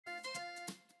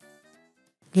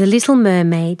The Little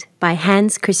Mermaid by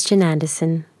Hans Christian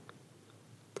Andersen.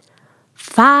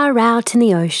 Far out in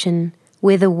the ocean,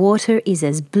 where the water is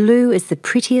as blue as the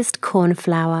prettiest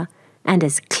cornflower and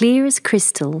as clear as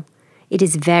crystal, it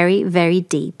is very, very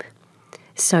deep.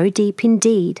 So deep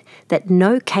indeed that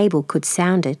no cable could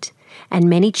sound it, and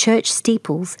many church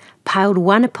steeples, piled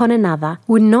one upon another,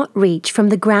 would not reach from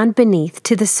the ground beneath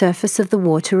to the surface of the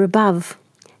water above.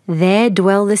 There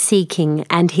dwell the Sea King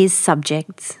and his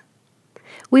subjects.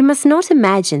 We must not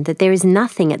imagine that there is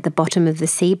nothing at the bottom of the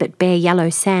sea but bare yellow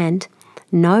sand.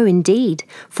 No, indeed,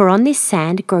 for on this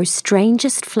sand grow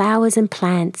strangest flowers and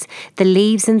plants, the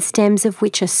leaves and stems of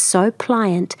which are so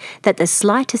pliant that the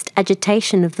slightest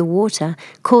agitation of the water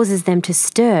causes them to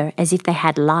stir as if they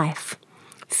had life.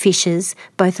 Fishes,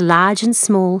 both large and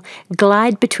small,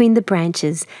 glide between the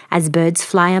branches as birds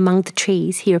fly among the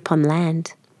trees here upon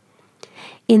land.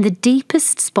 In the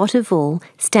deepest spot of all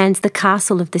stands the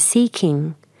castle of the Sea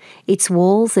King. Its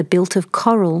walls are built of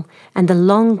coral, and the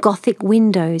long Gothic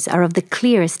windows are of the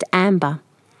clearest amber.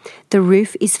 The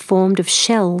roof is formed of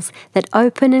shells that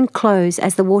open and close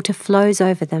as the water flows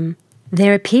over them.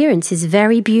 Their appearance is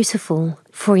very beautiful,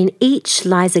 for in each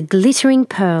lies a glittering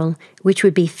pearl which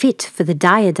would be fit for the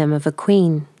diadem of a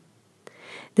queen.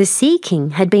 The Sea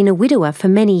King had been a widower for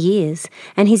many years,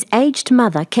 and his aged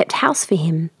mother kept house for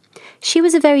him. She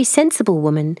was a very sensible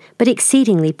woman, but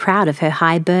exceedingly proud of her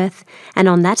high birth, and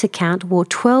on that account wore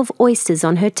 12 oysters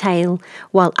on her tail,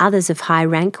 while others of high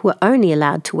rank were only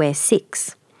allowed to wear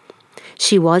 6.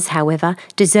 She was, however,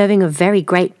 deserving of very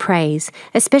great praise,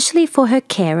 especially for her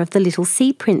care of the little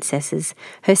sea princesses,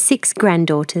 her 6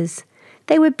 granddaughters.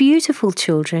 They were beautiful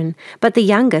children, but the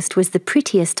youngest was the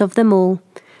prettiest of them all.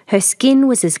 Her skin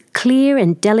was as clear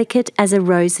and delicate as a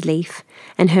rose leaf,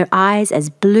 and her eyes as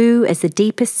blue as the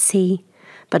deepest sea.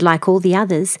 But like all the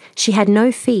others, she had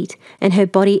no feet, and her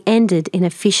body ended in a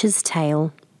fish's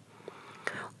tail.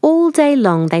 All day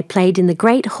long they played in the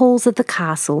great halls of the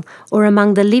castle, or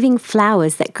among the living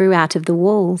flowers that grew out of the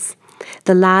walls.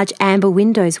 The large amber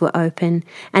windows were open,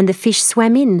 and the fish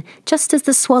swam in, just as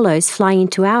the swallows fly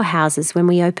into our houses when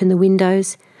we open the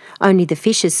windows. Only the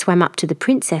fishes swam up to the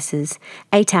princesses,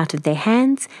 ate out of their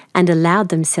hands, and allowed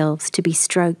themselves to be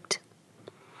stroked.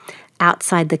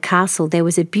 Outside the castle there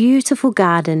was a beautiful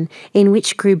garden in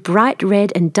which grew bright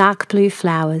red and dark blue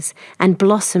flowers, and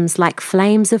blossoms like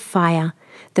flames of fire.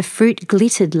 The fruit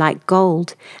glittered like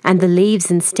gold, and the leaves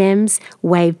and stems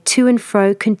waved to and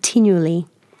fro continually.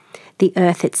 The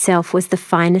earth itself was the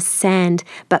finest sand,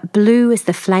 but blue as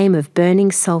the flame of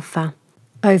burning sulphur.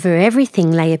 Over everything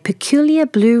lay a peculiar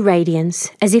blue radiance,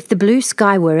 as if the blue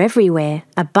sky were everywhere,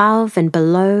 above and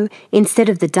below, instead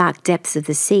of the dark depths of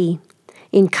the sea.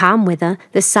 In calm weather,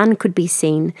 the sun could be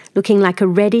seen, looking like a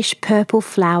reddish-purple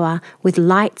flower with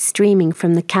light streaming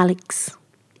from the calyx.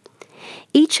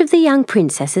 Each of the young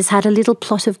princesses had a little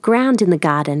plot of ground in the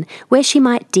garden where she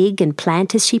might dig and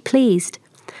plant as she pleased.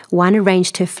 One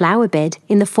arranged her flower bed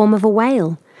in the form of a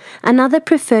whale. Another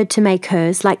preferred to make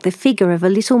hers like the figure of a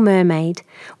little mermaid,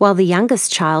 while the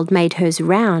youngest child made hers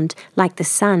round like the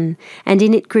sun, and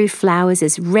in it grew flowers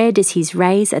as red as his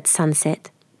rays at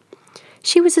sunset.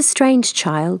 She was a strange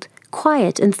child,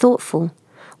 quiet and thoughtful.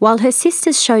 While her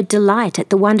sisters showed delight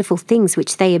at the wonderful things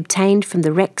which they obtained from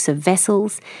the wrecks of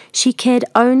vessels, she cared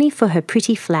only for her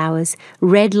pretty flowers,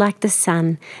 red like the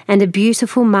sun, and a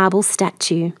beautiful marble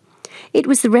statue. It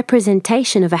was the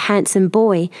representation of a handsome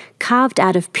boy carved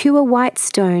out of pure white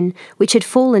stone which had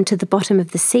fallen to the bottom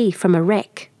of the sea from a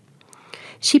wreck.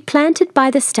 She planted by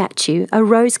the statue a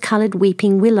rose-coloured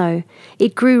weeping willow.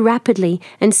 It grew rapidly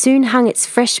and soon hung its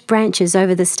fresh branches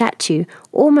over the statue,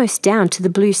 almost down to the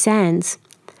blue sands.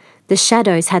 The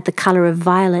shadows had the colour of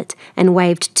violet and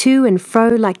waved to and fro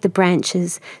like the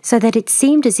branches, so that it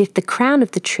seemed as if the crown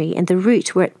of the tree and the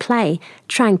root were at play,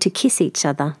 trying to kiss each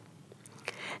other.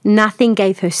 Nothing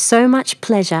gave her so much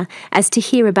pleasure as to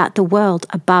hear about the world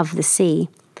above the sea.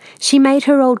 She made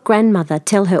her old grandmother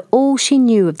tell her all she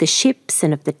knew of the ships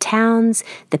and of the towns,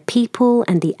 the people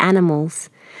and the animals.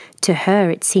 To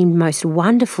her it seemed most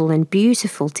wonderful and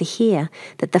beautiful to hear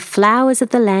that the flowers of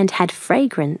the land had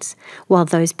fragrance, while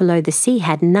those below the sea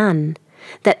had none,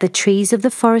 that the trees of the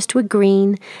forest were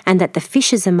green, and that the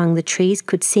fishes among the trees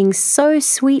could sing so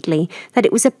sweetly that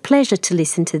it was a pleasure to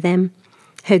listen to them.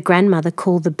 Her grandmother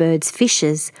called the birds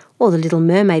fishes, or the little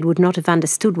mermaid would not have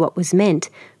understood what was meant,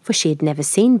 for she had never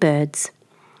seen birds.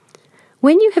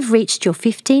 "When you have reached your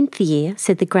 15th year,"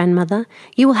 said the grandmother,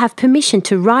 "you will have permission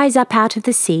to rise up out of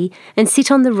the sea and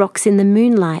sit on the rocks in the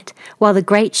moonlight while the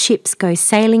great ships go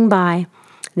sailing by.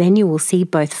 Then you will see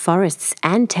both forests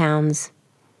and towns."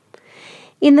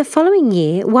 In the following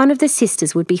year, one of the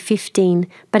sisters would be 15,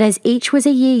 but as each was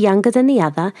a year younger than the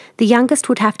other, the youngest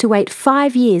would have to wait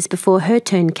 5 years before her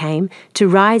turn came to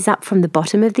rise up from the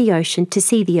bottom of the ocean to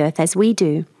see the earth as we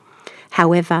do.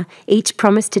 However, each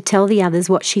promised to tell the others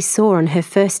what she saw on her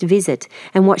first visit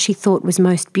and what she thought was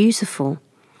most beautiful.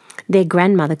 Their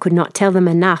grandmother could not tell them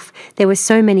enough. There were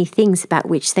so many things about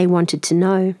which they wanted to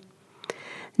know.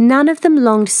 None of them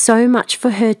longed so much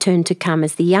for her turn to come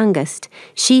as the youngest,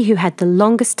 she who had the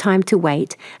longest time to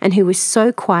wait and who was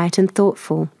so quiet and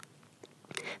thoughtful.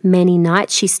 Many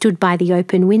nights she stood by the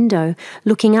open window,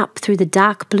 looking up through the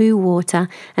dark blue water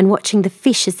and watching the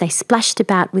fish as they splashed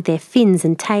about with their fins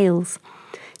and tails.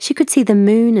 She could see the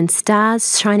moon and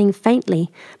stars shining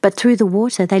faintly, but through the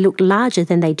water they looked larger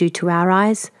than they do to our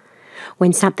eyes.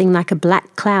 When something like a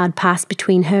black cloud passed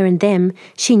between her and them,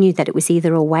 she knew that it was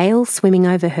either a whale swimming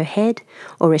over her head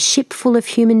or a ship full of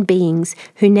human beings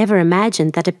who never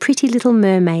imagined that a pretty little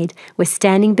mermaid was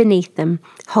standing beneath them,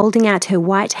 holding out her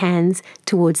white hands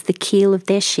towards the keel of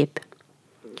their ship.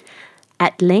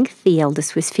 At length the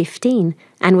eldest was 15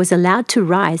 and was allowed to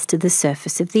rise to the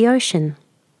surface of the ocean.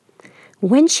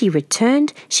 When she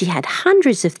returned, she had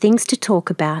hundreds of things to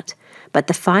talk about. But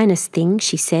the finest thing,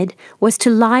 she said, was to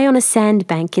lie on a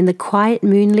sandbank in the quiet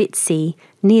moonlit sea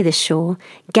near the shore,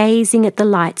 gazing at the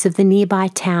lights of the nearby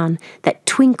town that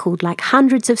twinkled like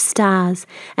hundreds of stars,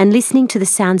 and listening to the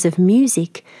sounds of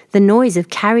music, the noise of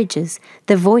carriages,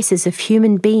 the voices of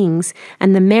human beings,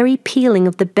 and the merry pealing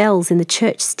of the bells in the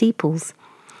church steeples.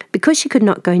 Because she could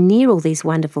not go near all these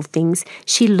wonderful things,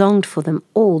 she longed for them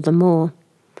all the more.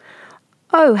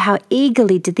 Oh, how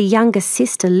eagerly did the younger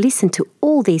sister listen to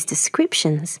all these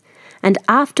descriptions. And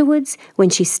afterwards, when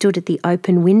she stood at the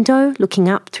open window looking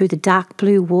up through the dark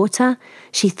blue water,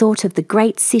 she thought of the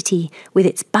great city with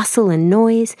its bustle and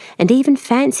noise, and even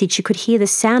fancied she could hear the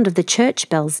sound of the church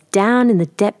bells down in the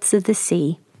depths of the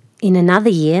sea. In another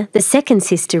year, the second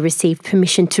sister received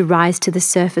permission to rise to the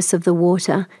surface of the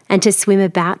water and to swim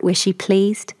about where she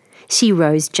pleased. She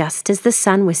rose just as the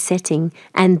sun was setting,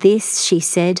 and this, she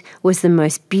said, was the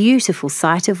most beautiful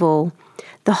sight of all.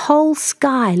 The whole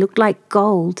sky looked like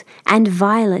gold and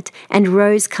violet and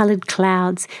rose-coloured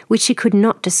clouds, which she could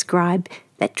not describe,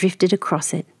 that drifted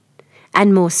across it.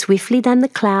 And more swiftly than the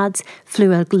clouds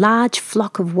flew a large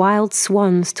flock of wild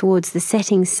swans towards the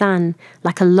setting sun,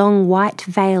 like a long white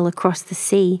veil across the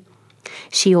sea.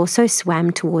 She also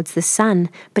swam towards the sun,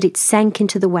 but it sank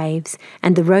into the waves,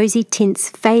 and the rosy tints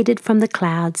faded from the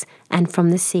clouds and from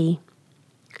the sea.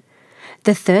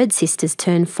 The third sister's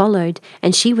turn followed,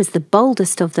 and she was the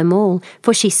boldest of them all,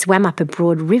 for she swam up a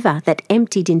broad river that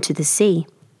emptied into the sea.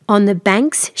 On the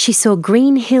banks she saw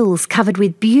green hills covered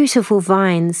with beautiful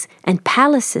vines, and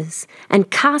palaces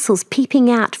and castles peeping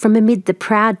out from amid the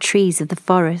proud trees of the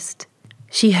forest.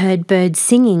 She heard birds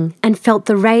singing and felt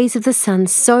the rays of the sun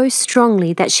so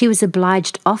strongly that she was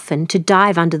obliged often to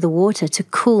dive under the water to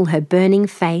cool her burning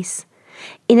face.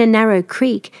 In a narrow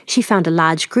creek she found a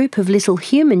large group of little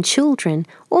human children,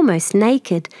 almost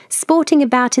naked, sporting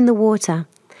about in the water.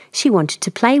 She wanted to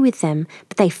play with them,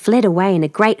 but they fled away in a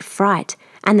great fright,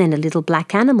 and then a little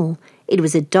black animal, it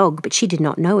was a dog, but she did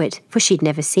not know it, for she'd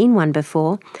never seen one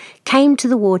before, came to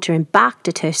the water and barked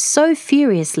at her so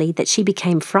furiously that she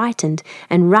became frightened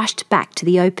and rushed back to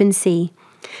the open sea.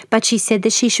 But she said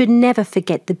that she should never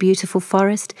forget the beautiful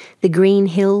forest, the green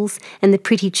hills, and the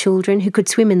pretty children who could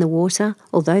swim in the water,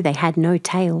 although they had no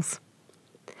tails.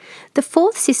 The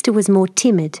fourth sister was more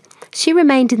timid. She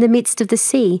remained in the midst of the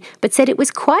sea, but said it was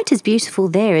quite as beautiful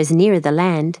there as nearer the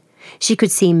land. She could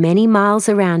see many miles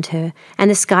around her, and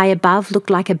the sky above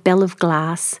looked like a bell of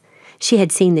glass. She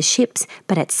had seen the ships,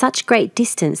 but at such great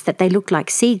distance that they looked like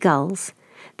seagulls.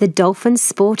 The dolphins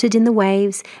sported in the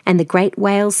waves, and the great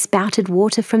whales spouted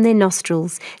water from their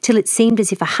nostrils, till it seemed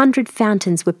as if 100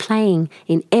 fountains were playing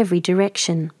in every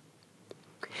direction.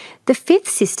 The fifth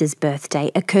sister's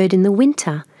birthday occurred in the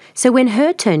winter, so when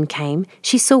her turn came,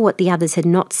 she saw what the others had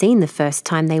not seen the first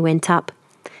time they went up.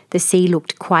 The sea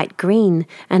looked quite green,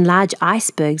 and large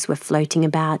icebergs were floating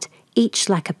about, each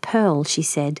like a pearl, she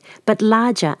said, but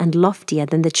larger and loftier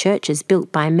than the churches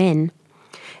built by men.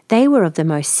 They were of the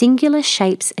most singular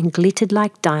shapes and glittered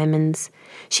like diamonds.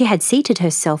 She had seated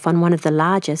herself on one of the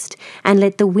largest, and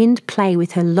let the wind play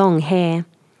with her long hair.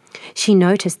 She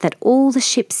noticed that all the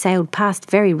ships sailed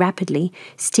past very rapidly,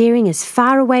 steering as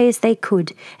far away as they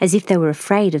could, as if they were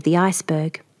afraid of the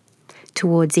iceberg.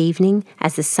 Towards evening,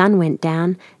 as the sun went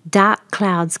down, dark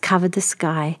clouds covered the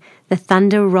sky, the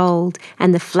thunder rolled,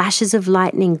 and the flashes of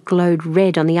lightning glowed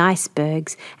red on the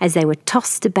icebergs as they were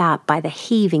tossed about by the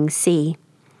heaving sea.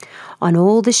 On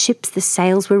all the ships the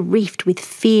sails were reefed with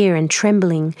fear and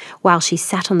trembling, while she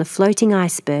sat on the floating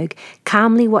iceberg,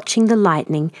 calmly watching the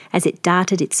lightning as it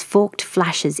darted its forked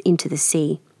flashes into the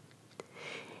sea.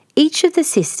 Each of the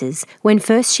sisters, when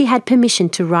first she had permission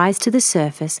to rise to the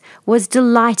surface, was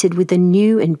delighted with the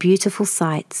new and beautiful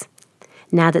sights.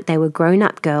 Now that they were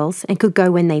grown-up girls and could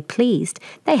go when they pleased,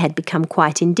 they had become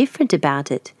quite indifferent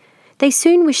about it. They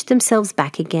soon wished themselves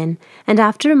back again, and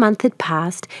after a month had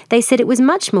passed, they said it was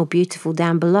much more beautiful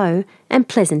down below and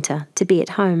pleasanter to be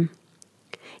at home.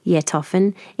 Yet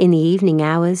often, in the evening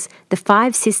hours, the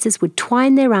 5 sisters would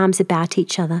twine their arms about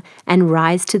each other and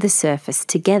rise to the surface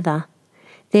together.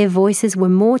 Their voices were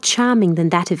more charming than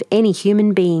that of any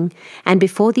human being, and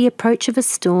before the approach of a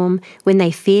storm, when they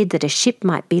feared that a ship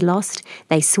might be lost,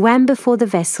 they swam before the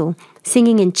vessel,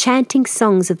 singing enchanting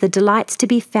songs of the delights to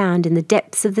be found in the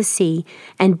depths of the sea,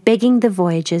 and begging the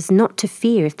voyagers not to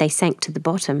fear if they sank to the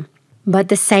bottom. But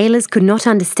the sailors could not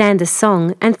understand the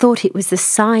song and thought it was the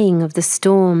sighing of the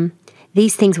storm.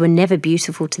 These things were never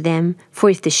beautiful to them, for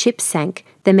if the ship sank,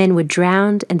 the men were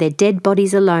drowned and their dead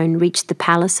bodies alone reached the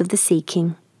palace of the Sea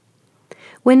King.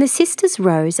 When the sisters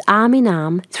rose arm in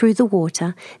arm through the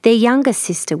water, their younger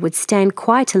sister would stand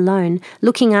quite alone,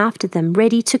 looking after them,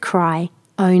 ready to cry.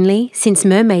 Only, since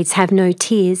mermaids have no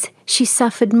tears, she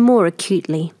suffered more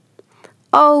acutely.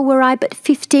 "Oh, were I but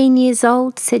 15 years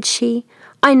old," said she,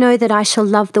 "I know that I shall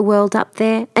love the world up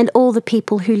there and all the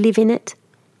people who live in it."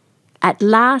 At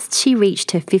last she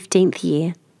reached her 15th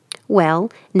year.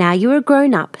 "Well, now you are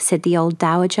grown up," said the old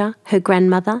dowager, her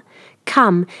grandmother.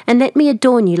 "Come and let me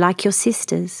adorn you like your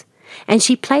sisters." And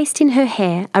she placed in her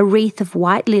hair a wreath of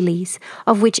white lilies,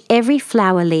 of which every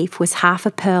flower leaf was half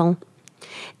a pearl.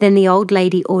 Then the old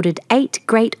lady ordered 8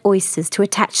 great oysters to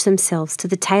attach themselves to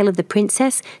the tail of the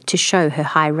princess to show her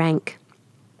high rank.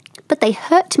 "But they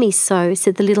hurt me so,"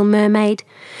 said the little mermaid.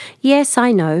 "Yes,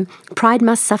 I know. Pride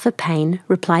must suffer pain,"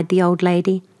 replied the old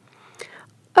lady.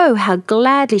 Oh, how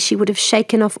gladly she would have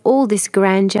shaken off all this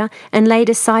grandeur and laid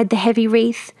aside the heavy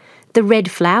wreath. The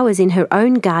red flowers in her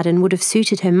own garden would have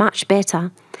suited her much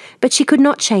better. But she could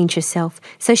not change herself,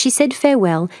 so she said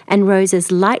farewell and rose as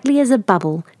lightly as a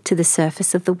bubble to the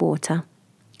surface of the water.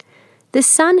 The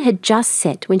sun had just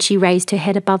set when she raised her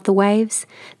head above the waves.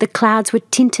 The clouds were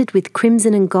tinted with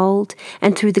crimson and gold,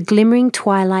 and through the glimmering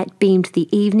twilight beamed the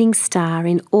evening star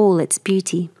in all its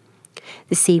beauty.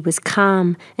 The sea was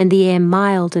calm and the air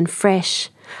mild and fresh.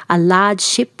 A large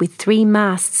ship with 3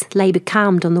 masts lay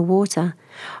becalmed on the water.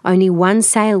 Only one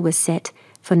sail was set,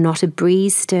 for not a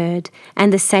breeze stirred,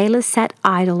 and the sailors sat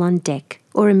idle on deck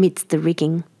or amidst the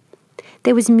rigging.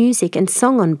 There was music and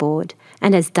song on board,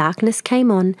 and as darkness came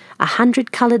on,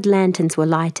 100 coloured lanterns were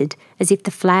lighted, as if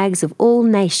the flags of all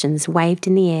nations waved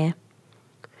in the air.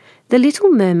 The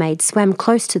little mermaid swam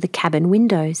close to the cabin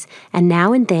windows, and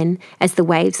now and then, as the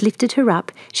waves lifted her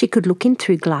up, she could look in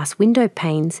through glass window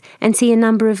panes and see a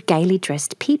number of gaily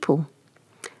dressed people.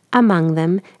 Among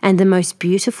them, and the most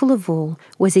beautiful of all,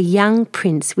 was a young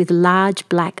prince with large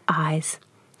black eyes.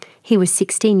 He was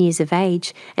 16 years of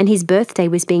age, and his birthday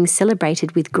was being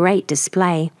celebrated with great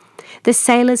display. The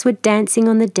sailors were dancing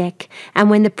on the deck, and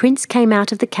when the prince came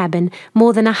out of the cabin,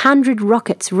 more than 100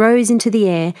 rockets rose into the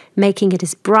air, making it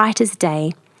as bright as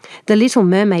day. The little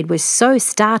mermaid was so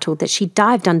startled that she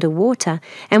dived under water,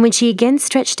 and when she again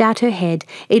stretched out her head,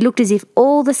 it looked as if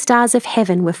all the stars of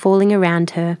heaven were falling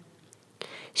around her.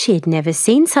 She had never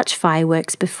seen such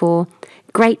fireworks before.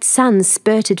 Great suns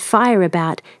spurted fire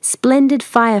about, splendid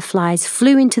fireflies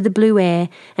flew into the blue air,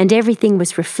 and everything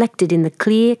was reflected in the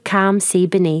clear, calm sea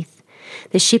beneath.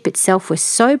 The ship itself was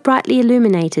so brightly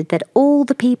illuminated that all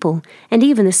the people, and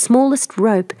even the smallest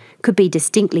rope, could be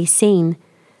distinctly seen.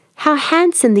 How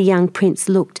handsome the young prince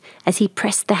looked as he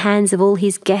pressed the hands of all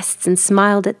his guests and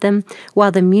smiled at them,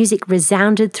 while the music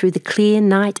resounded through the clear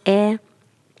night air.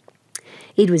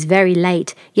 It was very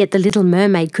late, yet the little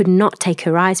mermaid could not take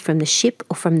her eyes from the ship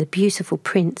or from the beautiful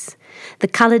prince. The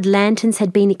coloured lanterns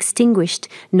had been extinguished,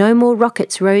 no more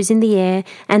rockets rose in the air,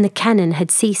 and the cannon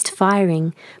had ceased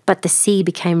firing, but the sea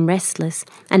became restless,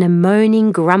 and a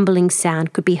moaning, grumbling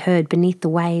sound could be heard beneath the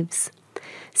waves.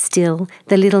 Still,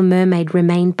 the little mermaid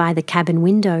remained by the cabin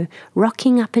window,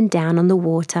 rocking up and down on the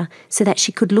water so that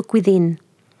she could look within.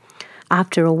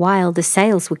 After a while the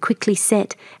sails were quickly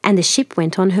set, and the ship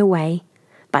went on her way.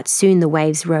 But soon the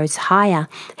waves rose higher,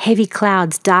 heavy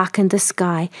clouds darkened the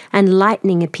sky, and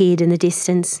lightning appeared in the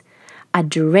distance. A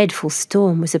dreadful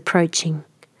storm was approaching.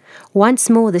 Once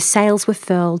more the sails were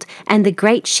furled, and the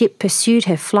great ship pursued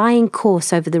her flying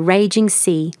course over the raging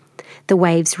sea. The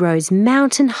waves rose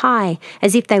mountain high,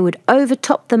 as if they would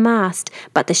overtop the mast,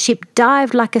 but the ship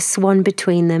dived like a swan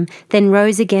between them, then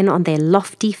rose again on their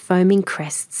lofty, foaming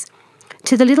crests.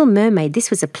 To the little mermaid this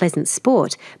was a pleasant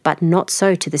sport, but not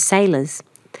so to the sailors.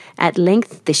 At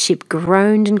length the ship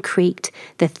groaned and creaked,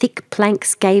 the thick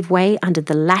planks gave way under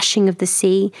the lashing of the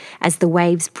sea as the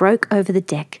waves broke over the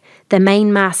deck. The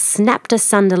mainmast snapped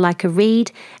asunder like a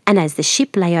reed, and as the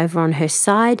ship lay over on her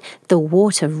side, the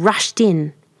water rushed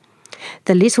in.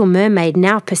 The little mermaid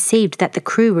now perceived that the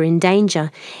crew were in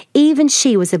danger. Even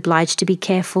she was obliged to be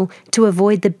careful to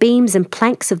avoid the beams and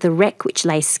planks of the wreck which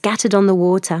lay scattered on the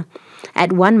water.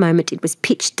 At one moment it was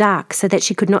pitch dark so that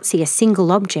she could not see a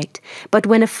single object, but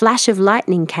when a flash of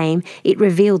lightning came, it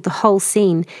revealed the whole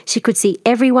scene. She could see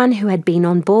everyone who had been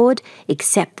on board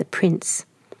except the prince.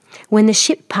 When the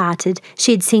ship parted,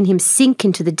 she had seen him sink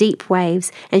into the deep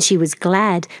waves, and she was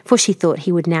glad, for she thought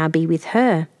he would now be with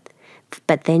her.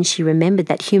 But then she remembered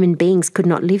that human beings could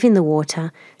not live in the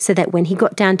water, so that when he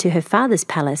got down to her father's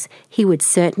palace, he would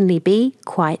certainly be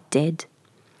quite dead.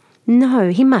 No,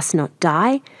 he must not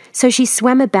die. So she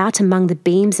swam about among the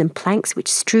beams and planks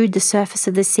which strewed the surface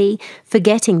of the sea,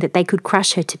 forgetting that they could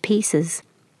crush her to pieces.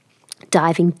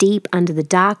 Diving deep under the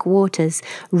dark waters,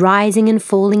 rising and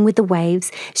falling with the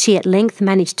waves, she at length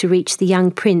managed to reach the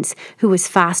young prince, who was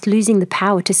fast losing the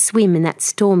power to swim in that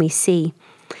stormy sea.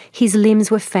 His limbs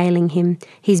were failing him,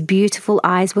 his beautiful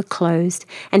eyes were closed,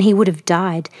 and he would have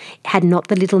died had not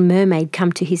the little mermaid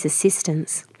come to his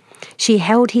assistance. She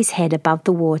held his head above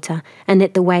the water and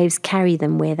let the waves carry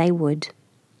them where they would.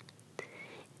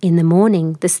 In the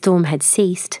morning the storm had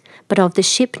ceased, but of the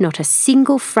ship not a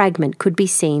single fragment could be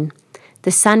seen.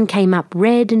 The sun came up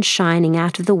red and shining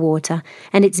out of the water,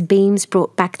 and its beams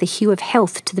brought back the hue of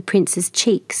health to the prince's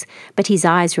cheeks, but his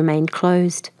eyes remained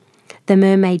closed. The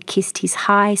mermaid kissed his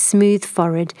high, smooth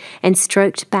forehead and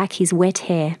stroked back his wet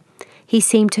hair. He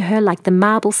seemed to her like the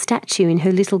marble statue in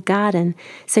her little garden,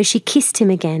 so she kissed him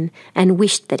again and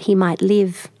wished that he might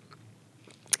live.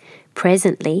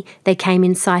 Presently they came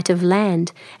in sight of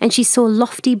land, and she saw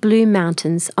lofty blue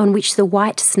mountains on which the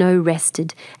white snow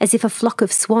rested, as if a flock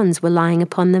of swans were lying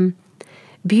upon them.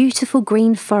 Beautiful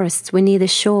green forests were near the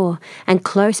shore, and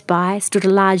close by stood a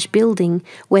large building,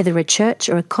 whether a church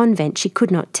or a convent she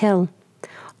could not tell.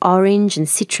 Orange and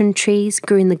citron trees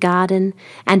grew in the garden,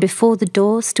 and before the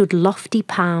door stood lofty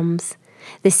palms.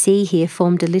 The sea here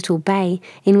formed a little bay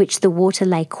in which the water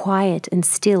lay quiet and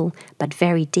still, but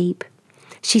very deep.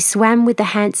 She swam with the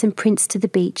handsome prince to the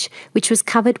beach, which was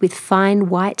covered with fine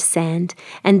white sand,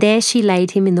 and there she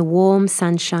laid him in the warm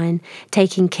sunshine,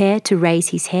 taking care to raise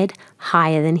his head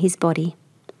higher than his body.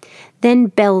 Then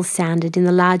bells sounded in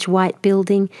the large white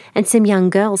building, and some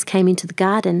young girls came into the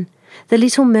garden. The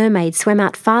little mermaid swam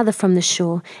out farther from the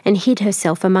shore and hid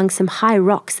herself among some high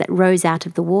rocks that rose out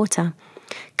of the water.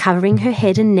 Covering her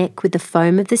head and neck with the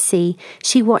foam of the sea,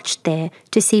 she watched there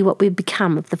to see what would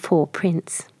become of the poor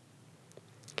prince.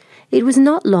 It was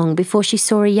not long before she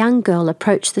saw a young girl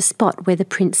approach the spot where the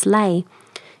prince lay.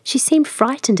 She seemed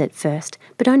frightened at first,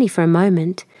 but only for a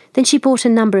moment. Then she brought a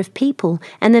number of people,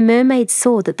 and the mermaid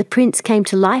saw that the prince came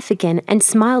to life again and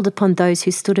smiled upon those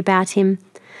who stood about him.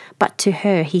 But to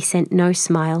her he sent no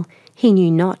smile. He knew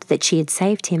not that she had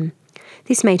saved him.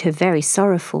 This made her very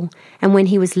sorrowful, and when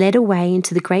he was led away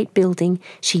into the great building,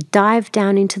 she dived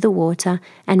down into the water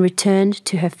and returned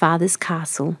to her father's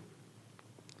castle.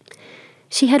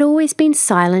 She had always been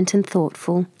silent and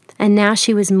thoughtful, and now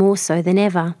she was more so than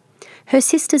ever. Her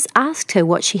sisters asked her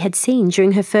what she had seen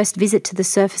during her first visit to the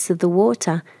surface of the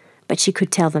water, but she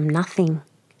could tell them nothing.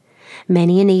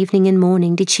 Many an evening and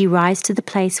morning did she rise to the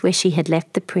place where she had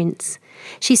left the prince.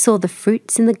 She saw the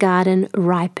fruits in the garden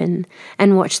ripen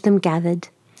and watched them gathered.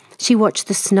 She watched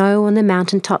the snow on the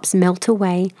mountain tops melt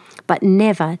away, but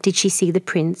never did she see the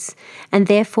prince, and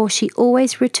therefore she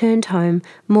always returned home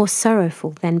more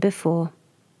sorrowful than before.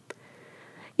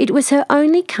 It was her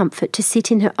only comfort to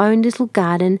sit in her own little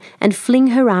garden and fling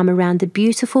her arm around the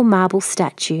beautiful marble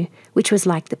statue, which was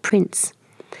like the prince.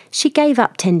 She gave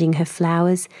up tending her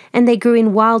flowers, and they grew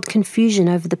in wild confusion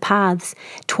over the paths,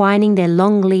 twining their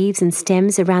long leaves and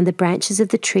stems around the branches of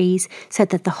the trees so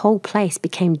that the whole place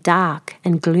became dark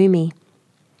and gloomy.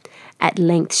 At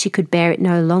length she could bear it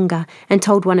no longer and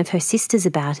told one of her sisters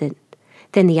about it.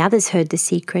 Then the others heard the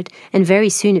secret, and very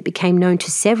soon it became known to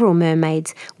several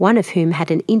mermaids, one of whom had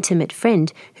an intimate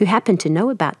friend who happened to know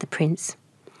about the prince.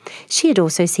 She had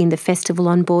also seen the festival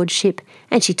on board ship,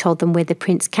 and she told them where the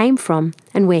prince came from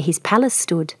and where his palace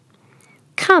stood.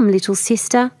 "Come, little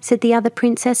sister," said the other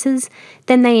princesses.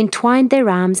 Then they entwined their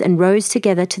arms and rose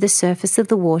together to the surface of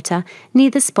the water near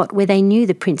the spot where they knew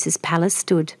the prince's palace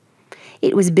stood.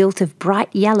 It was built of bright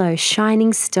yellow,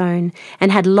 shining stone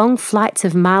and had long flights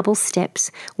of marble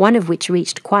steps, one of which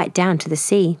reached quite down to the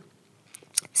sea.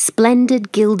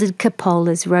 Splendid gilded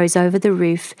cupolas rose over the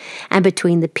roof, and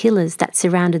between the pillars that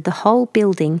surrounded the whole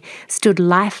building stood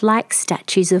lifelike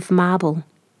statues of marble.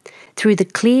 Through the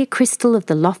clear crystal of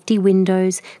the lofty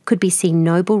windows could be seen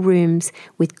noble rooms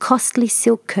with costly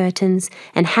silk curtains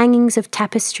and hangings of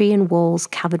tapestry and walls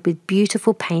covered with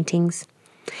beautiful paintings.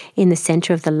 In the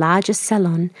centre of the largest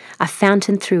salon, a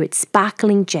fountain threw its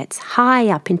sparkling jets high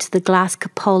up into the glass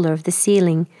cupola of the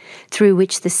ceiling, through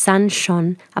which the sun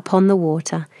shone upon the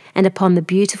water and upon the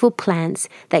beautiful plants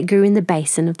that grew in the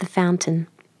basin of the fountain.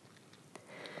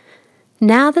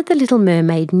 Now that the little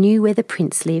mermaid knew where the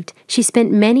prince lived, she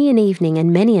spent many an evening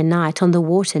and many a night on the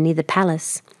water near the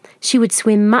palace. She would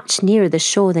swim much nearer the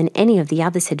shore than any of the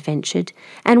others had ventured,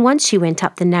 and once she went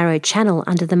up the narrow channel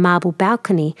under the marble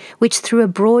balcony, which threw a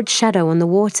broad shadow on the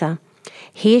water.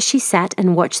 Here she sat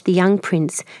and watched the young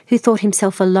prince, who thought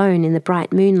himself alone in the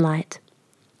bright moonlight.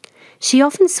 She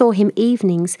often saw him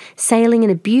evenings sailing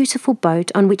in a beautiful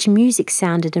boat on which music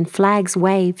sounded and flags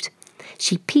waved.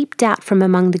 She peeped out from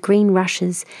among the green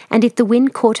rushes, and if the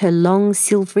wind caught her long,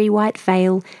 silvery white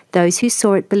veil, those who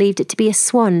saw it believed it to be a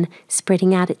swan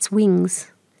spreading out its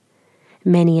wings.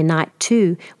 Many a night,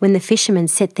 too, when the fishermen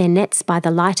set their nets by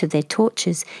the light of their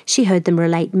torches, she heard them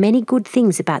relate many good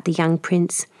things about the young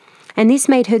prince, and this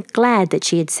made her glad that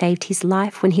she had saved his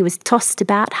life when he was tossed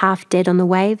about half dead on the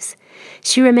waves.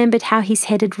 She remembered how his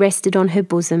head had rested on her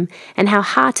bosom, and how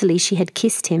heartily she had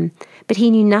kissed him, but he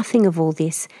knew nothing of all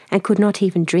this, and could not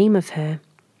even dream of her.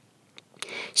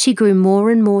 She grew more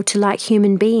and more to like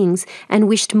human beings, and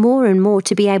wished more and more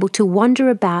to be able to wander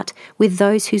about with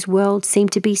those whose world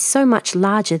seemed to be so much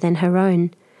larger than her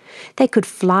own. They could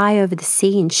fly over the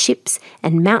sea in ships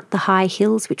and mount the high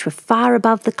hills which were far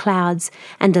above the clouds,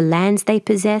 and the lands they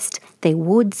possessed, their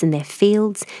woods and their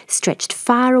fields, stretched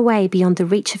far away beyond the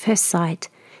reach of her sight.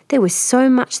 There was so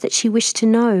much that she wished to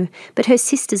know, but her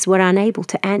sisters were unable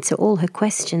to answer all her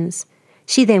questions.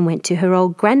 She then went to her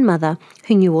old grandmother,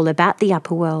 who knew all about the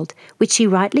upper world, which she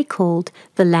rightly called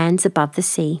the lands above the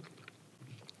sea.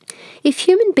 "If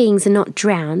human beings are not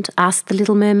drowned," asked the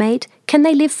little mermaid, "can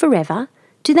they live forever?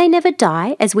 Do they never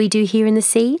die, as we do here in the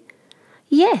sea?"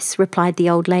 "Yes," replied the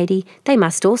old lady, "they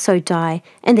must also die,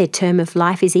 and their term of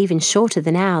life is even shorter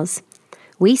than ours.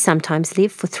 We sometimes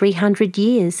live for 300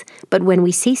 years, but when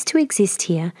we cease to exist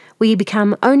here, we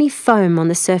become only foam on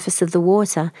the surface of the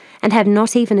water, and have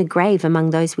not even a grave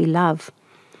among those we love.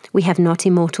 We have not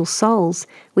immortal souls.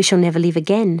 We shall never live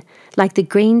again. Like the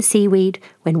green seaweed,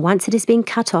 when once it has been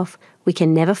cut off, we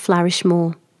can never flourish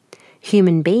more.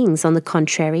 Human beings, on the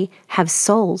contrary, have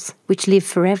souls which live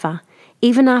forever,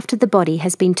 even after the body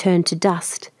has been turned to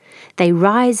dust. They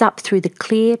rise up through the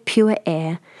clear, pure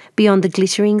air, beyond the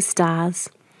glittering stars.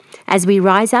 As we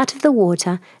rise out of the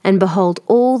water and behold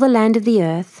all the land of the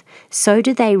earth, so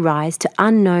do they rise to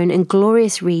unknown and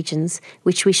glorious regions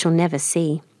which we shall never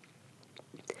see."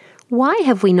 "Why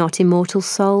have we not immortal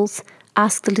souls?"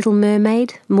 asked the little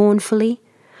mermaid mournfully.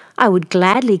 "I would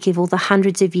gladly give all the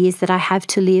hundreds of years that I have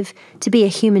to live to be a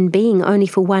human being only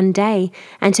for one day,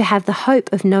 and to have the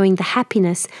hope of knowing the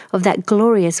happiness of that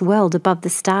glorious world above the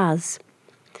stars."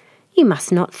 "You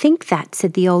must not think that,"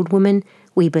 said the old woman.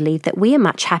 "We believe that we are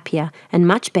much happier and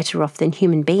much better off than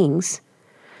human beings."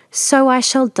 "So I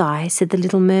shall die," said the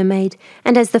little mermaid,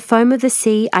 "and as the foam of the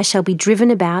sea I shall be driven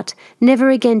about, never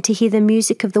again to hear the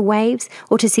music of the waves,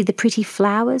 or to see the pretty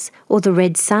flowers, or the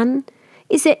red sun.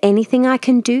 Is there anything I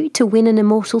can do to win an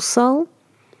immortal soul?"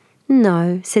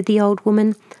 "No," said the old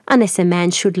woman, "unless a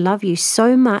man should love you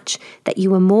so much that you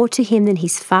were more to him than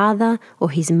his father or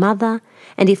his mother,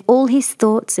 and if all his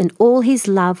thoughts and all his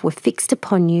love were fixed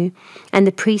upon you, and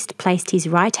the priest placed his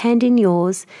right hand in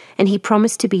yours, and he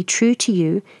promised to be true to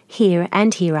you here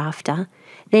and hereafter,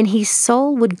 then his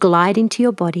soul would glide into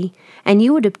your body, and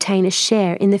you would obtain a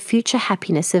share in the future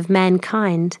happiness of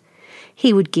mankind.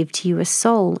 He would give to you a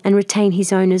soul and retain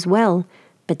his own as well,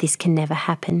 but this can never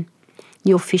happen.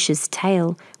 Your fish's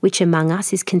tail, which among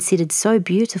us is considered so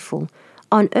beautiful,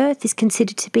 on earth is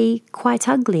considered to be quite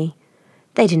ugly.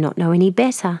 They do not know any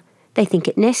better. They think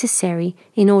it necessary,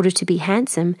 in order to be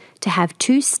handsome, to have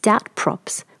 2 stout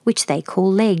props, which they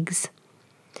call legs."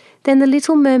 Then the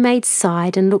little mermaid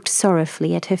sighed and looked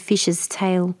sorrowfully at her fish's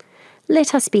tail.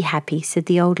 "Let us be happy," said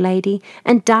the old lady,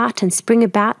 "and dart and spring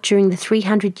about during the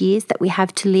 300 years that we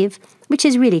have to live, which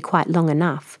is really quite long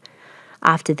enough.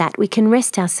 After that we can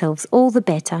rest ourselves all the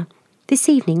better. This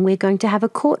evening we're going to have a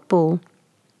court ball."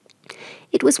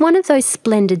 It was one of those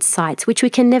splendid sights which we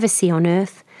can never see on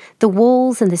earth. The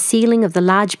walls and the ceiling of the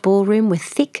large ballroom were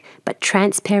thick but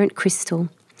transparent crystal.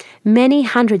 Many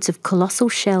hundreds of colossal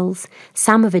shells,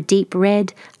 some of a deep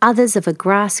red, others of a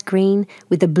grass green,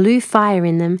 with a blue fire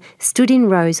in them, stood in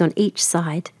rows on each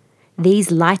side.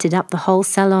 These lighted up the whole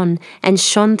salon and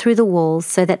shone through the walls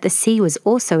so that the sea was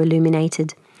also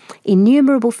illuminated.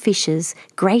 Innumerable fishes,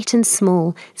 great and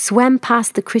small, swam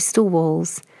past the crystal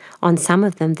walls. On some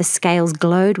of them the scales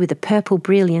glowed with a purple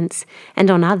brilliance,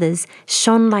 and on others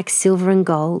shone like silver and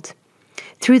gold.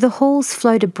 Through the halls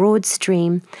flowed a broad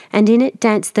stream, and in it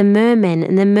danced the mermen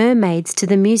and the mermaids to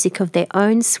the music of their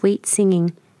own sweet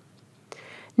singing.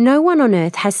 No one on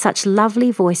earth has such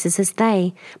lovely voices as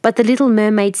they, but the little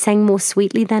mermaid sang more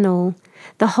sweetly than all.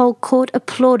 The whole court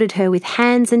applauded her with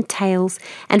hands and tails,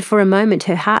 and for a moment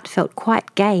her heart felt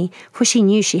quite gay, for she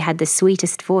knew she had the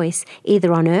sweetest voice,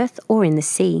 either on earth or in the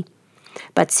sea.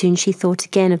 But soon she thought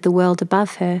again of the world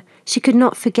above her. She could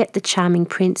not forget the charming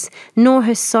prince, nor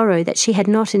her sorrow that she had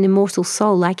not an immortal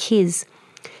soul like his.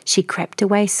 She crept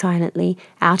away silently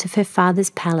out of her father's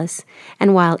palace,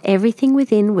 and while everything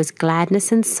within was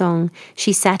gladness and song,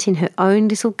 she sat in her own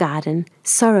little garden,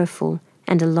 sorrowful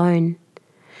and alone.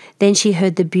 Then she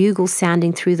heard the bugle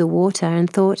sounding through the water and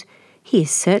thought, "He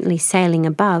is certainly sailing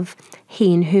above,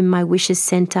 he in whom my wishes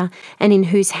centre, and in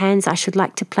whose hands I should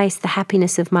like to place the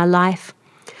happiness of my life.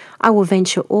 I will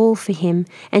venture all for him,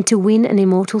 and to win an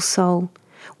immortal soul.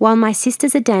 While my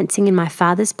sisters are dancing in my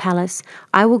father's palace,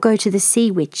 I will go to the sea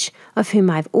witch, of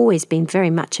whom I have always been very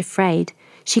much afraid.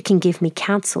 She can give me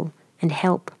counsel and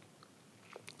help."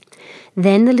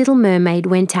 Then the little mermaid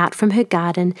went out from her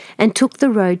garden and took the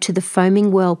road to the foaming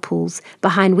whirlpools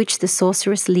behind which the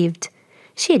sorceress lived.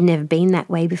 She had never been that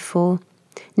way before.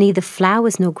 Neither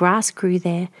flowers nor grass grew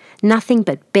there, nothing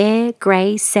but bare,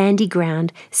 grey, sandy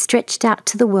ground stretched out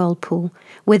to the whirlpool,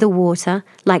 where the water,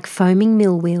 like foaming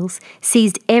mill wheels,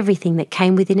 seized everything that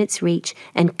came within its reach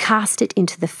and cast it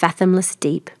into the fathomless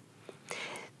deep.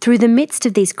 Through the midst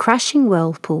of these crushing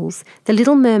whirlpools, the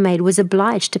little mermaid was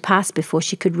obliged to pass before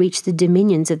she could reach the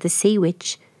dominions of the sea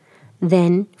witch.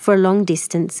 Then, for a long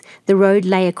distance, the road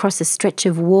lay across a stretch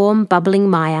of warm, bubbling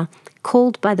mire,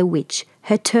 called by the witch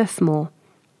her turf moor.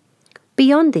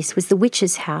 Beyond this was the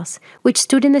witch's house, which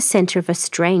stood in the centre of a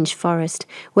strange forest,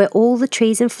 where all the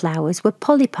trees and flowers were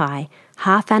polypi,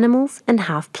 half animals and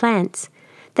half plants.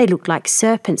 They looked like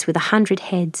serpents with 100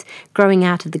 heads, growing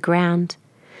out of the ground.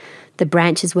 The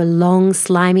branches were long,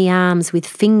 slimy arms with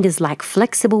fingers like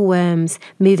flexible worms,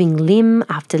 moving limb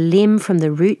after limb from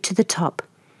the root to the top.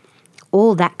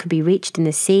 All that could be reached in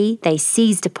the sea they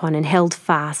seized upon and held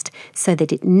fast, so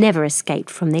that it never escaped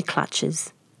from their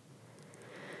clutches.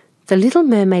 The little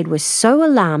mermaid was so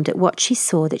alarmed at what she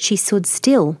saw that she stood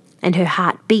still, and her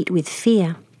heart beat with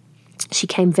fear. She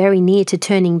came very near to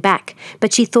turning back,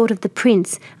 but she thought of the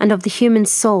prince and of the human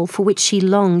soul for which she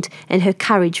longed, and her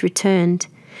courage returned.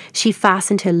 She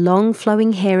fastened her long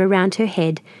flowing hair around her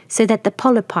head so that the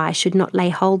polypi should not lay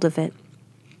hold of it.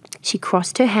 She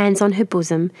crossed her hands on her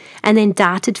bosom and then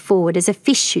darted forward as a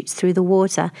fish shoots through the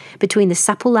water between the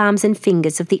supple arms and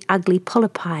fingers of the ugly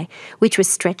polypi which were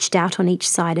stretched out on each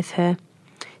side of her.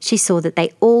 She saw that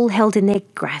they all held in their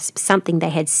grasp something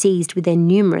they had seized with their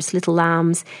numerous little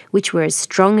arms, which were as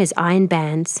strong as iron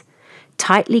bands.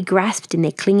 Tightly grasped in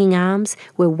their clinging arms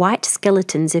were white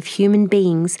skeletons of human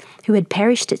beings who had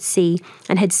perished at sea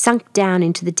and had sunk down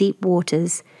into the deep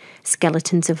waters,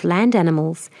 skeletons of land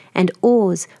animals, and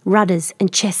oars, rudders,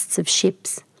 and chests of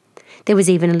ships. There was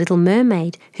even a little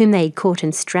mermaid whom they had caught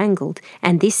and strangled,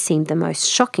 and this seemed the most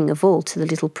shocking of all to the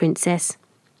little princess.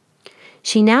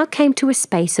 She now came to a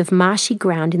space of marshy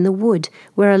ground in the wood,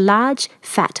 where a large,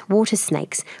 fat water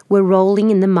snakes were rolling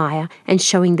in the mire and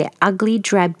showing their ugly,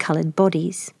 drab-coloured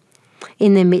bodies.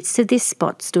 In the midst of this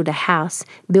spot stood a house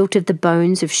built of the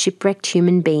bones of shipwrecked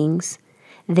human beings.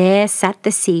 There sat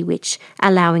the sea witch,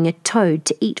 allowing a toad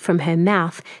to eat from her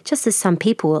mouth, just as some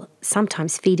people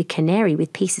sometimes feed a canary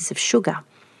with pieces of sugar.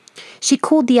 She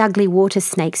called the ugly water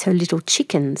snakes her little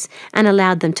chickens and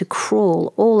allowed them to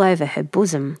crawl all over her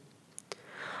bosom.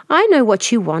 "I know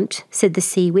what you want," said the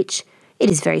sea witch. "It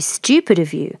is very stupid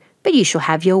of you, but you shall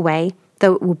have your way,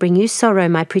 though it will bring you sorrow,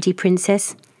 my pretty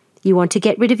princess. You want to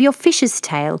get rid of your fish's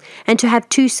tail and to have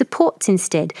 2 supports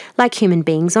instead, like human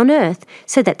beings on earth,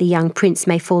 so that the young prince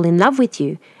may fall in love with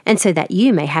you, and so that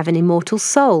you may have an immortal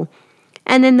soul."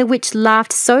 And then the witch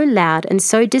laughed so loud and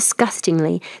so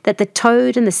disgustingly that the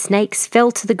toad and the snakes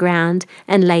fell to the ground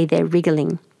and lay there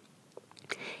wriggling.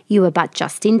 "You are but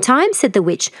just in time," said the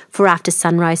witch, "for after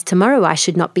sunrise tomorrow I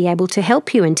should not be able to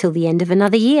help you until the end of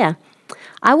another year.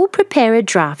 I will prepare a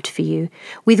draught for you,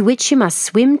 with which you must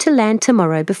swim to land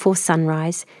tomorrow before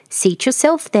sunrise. Seat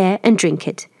yourself there and drink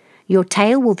it. Your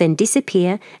tail will then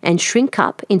disappear and shrink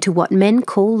up into what men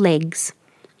call legs.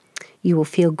 You will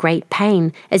feel great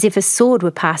pain, as if a sword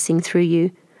were passing through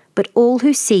you, but all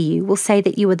who see you will say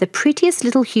that you are the prettiest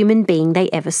little human being they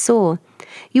ever saw.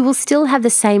 You will still have the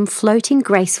same floating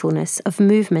gracefulness of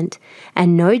movement,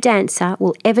 and no dancer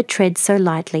will ever tread so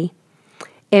lightly.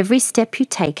 Every step you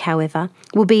take, however,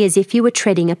 will be as if you were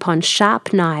treading upon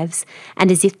sharp knives,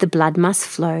 and as if the blood must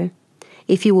flow.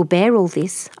 If you will bear all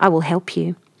this, I will help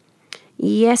you."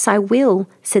 "Yes, I will,"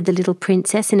 said the little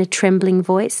princess in a trembling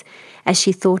voice, as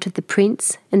she thought of the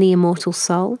prince and the immortal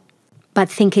soul. "But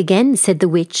think again," said the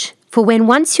witch, "for when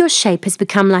once your shape has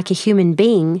become like a human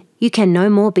being, you can no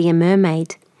more be a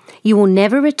mermaid. You will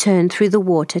never return through the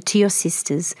water to your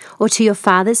sisters or to your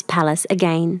father's palace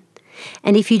again.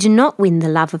 And if you do not win the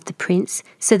love of the prince,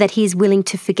 so that he is willing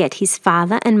to forget his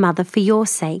father and mother for your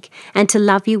sake, and to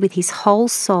love you with his whole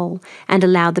soul, and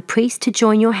allow the priest to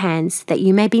join your hands that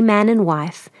you may be man and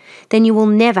wife, then you will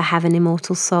never have an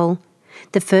immortal soul.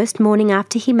 The first morning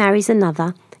after he marries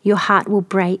another, your heart will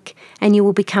break, and you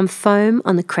will become foam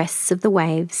on the crests of the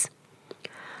waves."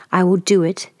 "I will do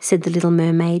it," said the little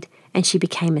mermaid, and she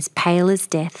became as pale as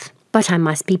death. "But I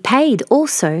must be paid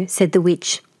also," said the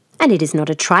witch. "And it is not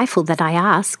a trifle that I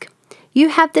ask. You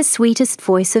have the sweetest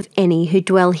voice of any who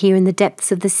dwell here in the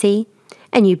depths of the sea,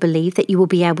 and you believe that you will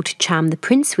be able to charm the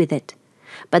prince with it.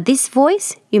 But this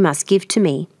voice you must give to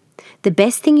me. The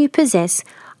best thing you possess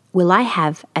will I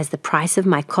have as the price of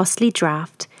my costly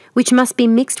draught, which must be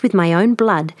mixed with my own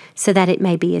blood, so that it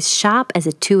may be as sharp as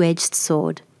a two-edged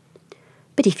sword."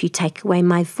 "But if you take away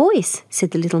my voice," said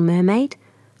the little mermaid,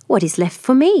 "what is left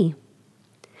for me?"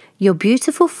 "Your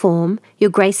beautiful form,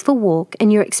 your graceful walk,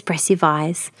 and your expressive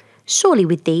eyes. Surely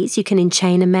with these you can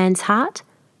enchain a man's heart.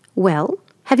 Well,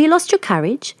 have you lost your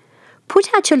courage?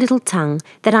 Put out your little tongue,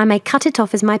 that I may cut it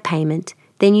off as my payment.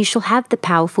 Then you shall have the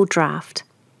powerful draught."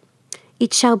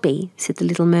 "It shall be," said the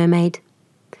little mermaid.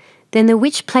 Then the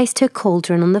witch placed her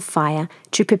cauldron on the fire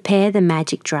to prepare the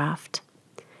magic draught.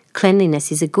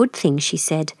 "Cleanliness is a good thing," she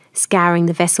said, scouring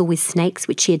the vessel with snakes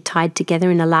which she had tied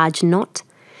together in a large knot.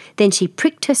 Then she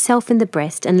pricked herself in the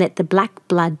breast and let the black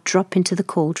blood drop into the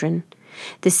cauldron.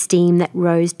 The steam that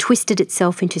rose twisted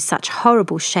itself into such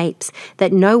horrible shapes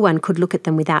that no one could look at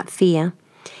them without fear.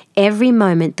 Every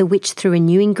moment the witch threw a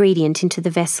new ingredient into the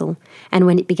vessel, and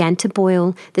when it began to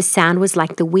boil, the sound was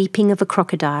like the weeping of a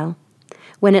crocodile.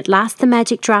 When at last the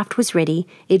magic draught was ready,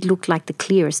 it looked like the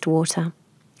clearest water.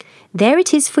 "There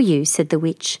it is for you," said the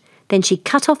witch. Then she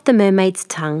cut off the mermaid's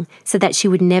tongue so that she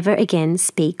would never again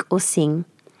speak or sing.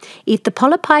 "If the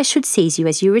polypi should seize you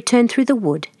as you return through the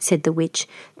wood," said the witch,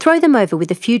 "throw them over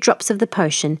with a few drops of the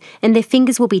potion, and their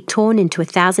fingers will be torn into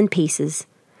 1,000 pieces."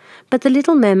 But the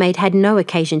little mermaid had no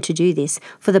occasion to do this,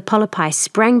 for the polypi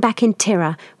sprang back in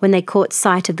terror when they caught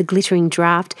sight of the glittering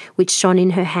draught which shone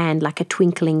in her hand like a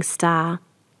twinkling star.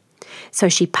 So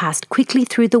she passed quickly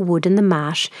through the wood and the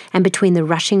marsh and between the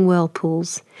rushing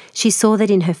whirlpools. She saw that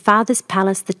in her father's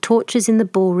palace the torches in the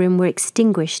ballroom were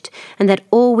extinguished and that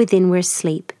all within were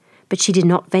asleep, but she did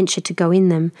not venture to go in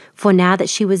them, for now that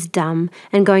she was dumb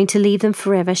and going to leave them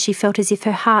forever, she felt as if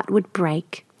her heart would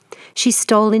break. She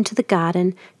stole into the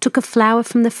garden, took a flower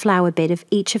from the flower bed of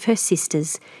each of her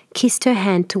sisters, kissed her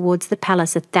hand towards the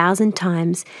palace 1,000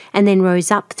 times, and then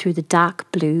rose up through the dark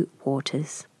blue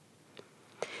waters.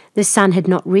 The sun had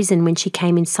not risen when she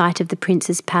came in sight of the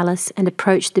prince's palace and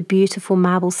approached the beautiful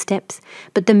marble steps,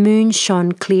 but the moon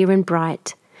shone clear and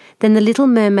bright. Then the little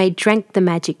mermaid drank the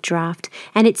magic draught,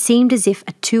 and it seemed as if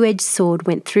a two-edged sword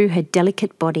went through her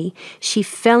delicate body. She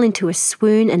fell into a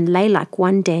swoon and lay like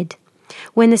one dead.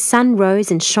 When the sun rose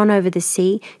and shone over the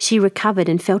sea, she recovered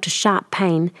and felt a sharp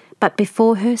pain, but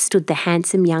before her stood the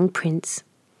handsome young prince.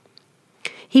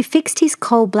 He fixed his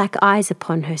coal-black eyes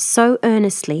upon her so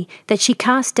earnestly that she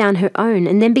cast down her own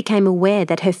and then became aware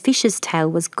that her fish's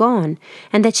tail was gone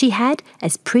and that she had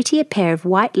as pretty a pair of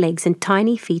white legs and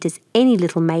tiny feet as any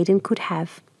little maiden could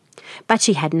have. But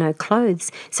she had no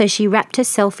clothes, so she wrapped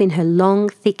herself in her long,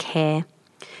 thick hair.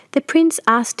 The prince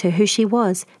asked her who she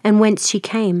was and whence she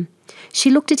came. She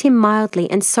looked at him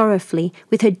mildly and sorrowfully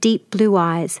with her deep blue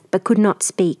eyes, but could not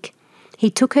speak. He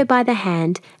took her by the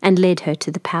hand and led her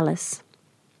to the palace.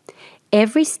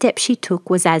 Every step she took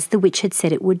was as the witch had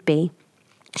said it would be.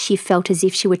 She felt as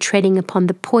if she were treading upon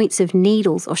the points of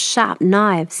needles or sharp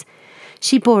knives.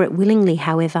 She bore it willingly,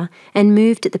 however, and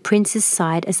moved at the prince's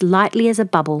side as lightly as a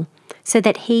bubble, so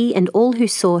that he and all who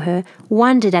saw her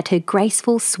wondered at her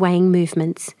graceful, swaying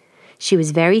movements. She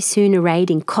was very soon arrayed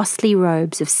in costly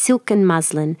robes of silk and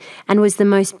muslin, and was the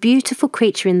most beautiful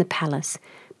creature in the palace,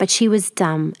 but she was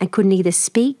dumb and could neither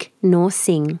speak nor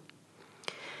sing.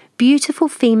 Beautiful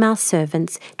female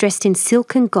servants, dressed in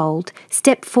silk and gold,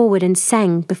 stepped forward and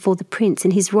sang before the prince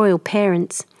and his royal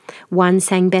parents. One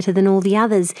sang better than all the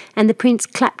others, and the prince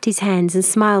clapped his hands and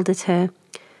smiled at her.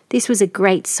 This was a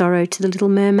great sorrow to the little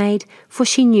mermaid, for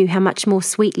she knew how much more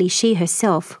sweetly she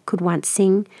herself could once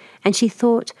sing, and she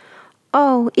thought,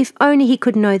 "Oh, if only he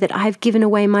could know that I have given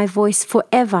away my voice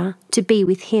forever to be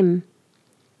with him."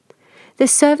 The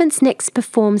servants next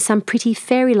performed some pretty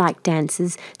fairy-like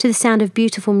dances to the sound of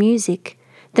beautiful music.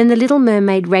 Then the little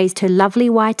mermaid raised her lovely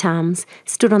white arms,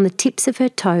 stood on the tips of her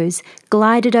toes,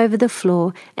 glided over the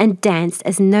floor, and danced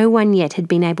as no one yet had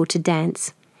been able to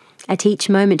dance. At each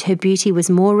moment her beauty was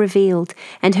more revealed,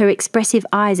 and her expressive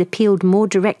eyes appealed more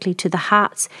directly to the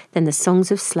hearts than the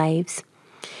songs of slaves.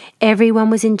 Everyone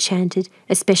was enchanted,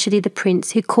 especially the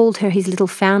prince, who called her his little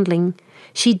foundling.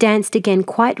 She danced again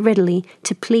quite readily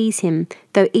to please him,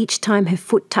 though each time her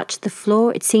foot touched the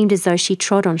floor it seemed as though she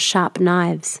trod on sharp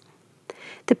knives.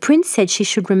 The prince said she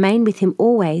should remain with him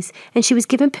always, and she was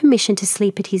given permission to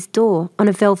sleep at his door on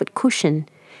a velvet cushion.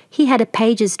 He had a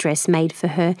page's dress made for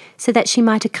her so that she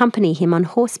might accompany him on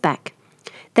horseback.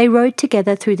 They rode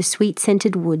together through the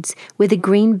sweet-scented woods, where the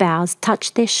green boughs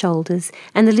touched their shoulders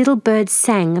and the little birds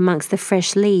sang amongst the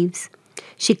fresh leaves.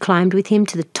 She climbed with him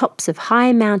to the tops of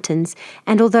high mountains,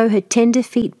 and although her tender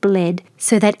feet bled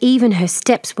so that even her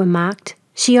steps were marked,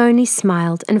 she only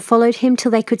smiled and followed him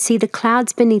till they could see the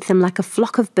clouds beneath them like a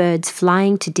flock of birds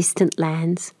flying to distant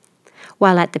lands.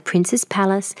 While at the prince's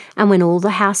palace, and when all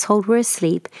the household were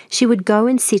asleep, she would go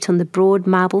and sit on the broad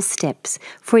marble steps,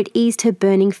 for it eased her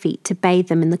burning feet to bathe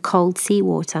them in the cold sea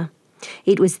water.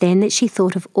 It was then that she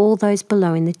thought of all those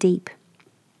below in the deep.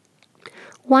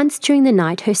 Once during the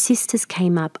night her sisters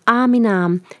came up, arm in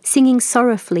arm, singing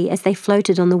sorrowfully as they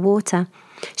floated on the water.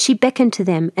 She beckoned to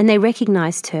them, and they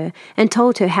recognized her, and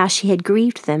told her how she had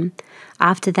grieved them.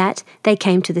 After that they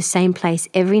came to the same place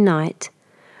every night.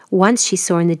 Once she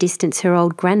saw in the distance her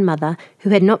old grandmother, who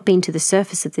had not been to the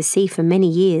surface of the sea for many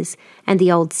years, and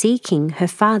the old sea king, her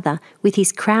father, with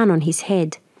his crown on his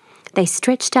head. They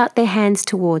stretched out their hands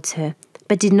towards her,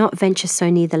 but did not venture so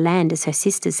near the land as her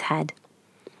sisters had.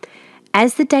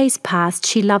 As the days passed,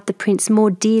 she loved the prince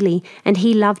more dearly, and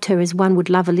he loved her as one would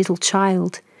love a little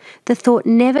child. The thought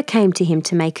never came to him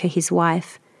to make her his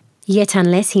wife. Yet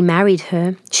unless he married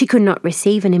her, she could not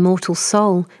receive an immortal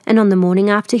soul, and on the morning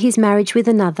after his marriage with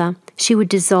another, she would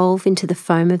dissolve into the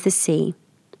foam of the sea.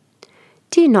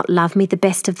 "Do you not love me the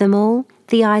best of them all?"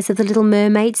 the eyes of the little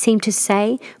mermaid seemed to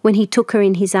say when he took her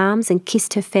in his arms and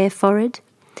kissed her fair forehead.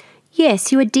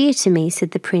 "Yes, you are dear to me,"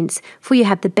 said the prince, "for you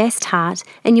have the best heart,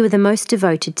 and you are the most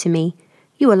devoted to me.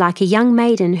 You are like a young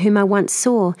maiden whom I once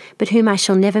saw, but whom I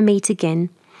shall never meet again.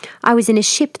 I was in a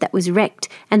ship that was wrecked,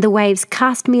 and the waves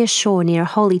cast me ashore near a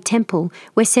holy temple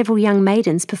where several young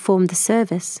maidens performed the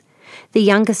service. The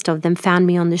youngest of them found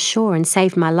me on the shore and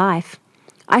saved my life.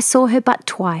 I saw her but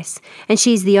twice, and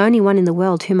she is the only one in the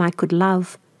world whom I could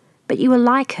love. But you are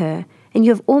like her, and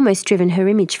you have almost driven her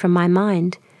image from my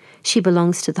mind. She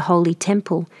belongs to the holy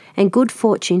temple, and good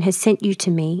fortune has sent you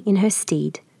to me in her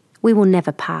stead. We will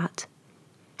never part."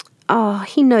 "Oh,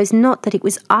 he knows not that it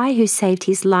was I who saved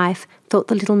his life," thought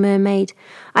the little mermaid.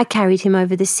 "I carried him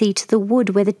over the sea to the wood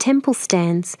where the temple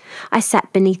stands. I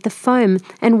sat beneath the foam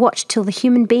and watched till the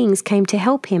human beings came to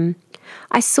help him.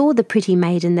 I saw the pretty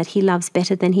maiden that he loves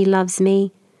better than he loves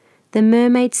me." The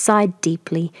mermaid sighed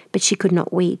deeply, but she could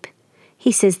not weep.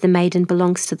 "He says the maiden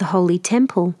belongs to the holy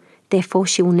temple, therefore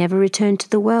she will never return to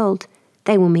the world.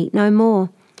 They will meet no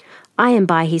more. I am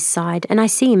by his side, and I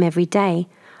see him every day.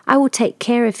 I will take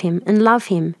care of him and love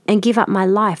him and give up my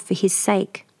life for his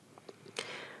sake."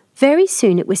 Very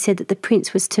soon it was said that the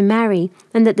prince was to marry,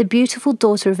 and that the beautiful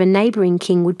daughter of a neighbouring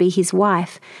king would be his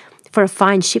wife, for a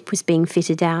fine ship was being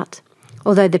fitted out.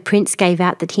 Although the prince gave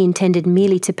out that he intended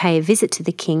merely to pay a visit to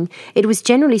the king, it was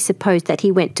generally supposed that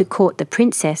he went to court the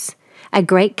princess. A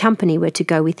great company were to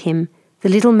go with him. The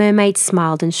little mermaid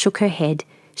smiled and shook her head.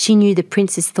 She knew the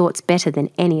prince's thoughts better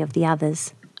than any of the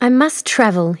others. "I must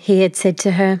travel," he had said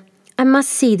to her. "I must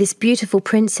see this beautiful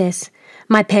princess.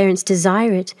 My parents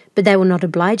desire it, but they will not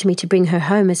oblige me to bring her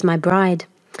home as my bride.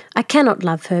 I cannot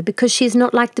love her because she is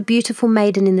not like the beautiful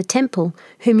maiden in the temple,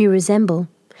 whom you resemble.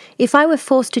 If I were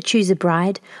forced to choose a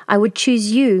bride, I would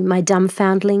choose you, my dumb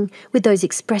foundling, with those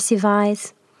expressive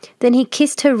eyes." Then he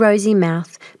kissed her rosy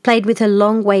mouth, played with her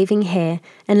long waving hair,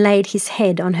 and laid his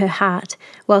head on her heart,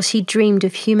 while she dreamed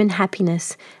of human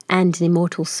happiness and an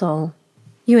immortal soul.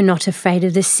 "You are not afraid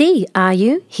of the sea, are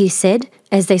you?" he said,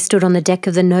 as they stood on the deck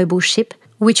of the noble ship,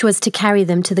 which was to carry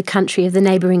them to the country of the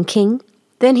neighbouring king.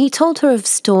 Then he told her of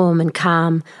storm and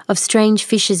calm, of strange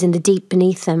fishes in the deep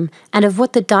beneath them, and of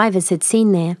what the divers had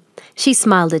seen there. She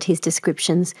smiled at his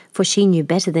descriptions, for she knew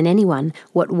better than anyone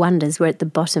what wonders were at the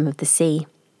bottom of the sea.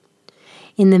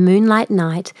 In the moonlight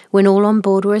night, when all on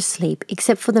board were asleep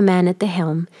except for the man at the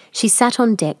helm, she sat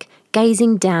on deck,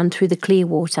 gazing down through the clear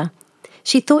water.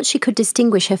 She thought she could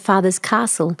distinguish her father's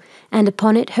castle, and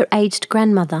upon it her aged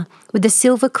grandmother, with a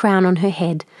silver crown on her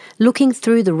head, looking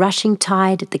through the rushing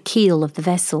tide at the keel of the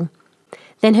vessel.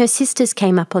 Then her sisters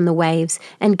came up on the waves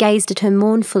and gazed at her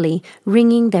mournfully,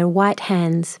 wringing their white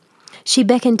hands. She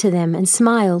beckoned to them and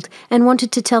smiled and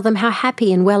wanted to tell them how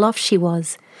happy and well off she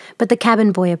was. But the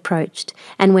cabin boy approached,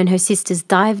 and when her sisters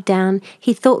dived down,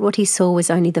 he thought what he saw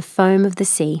was only the foam of the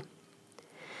sea.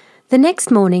 The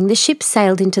next morning the ship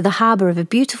sailed into the harbour of a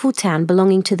beautiful town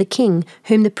belonging to the king,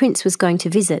 whom the prince was going to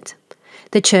visit.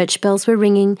 The church bells were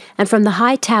ringing, and from the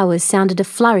high towers sounded a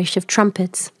flourish of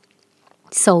trumpets.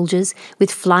 Soldiers,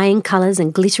 with flying colours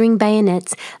and glittering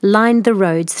bayonets, lined the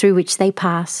roads through which they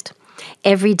passed.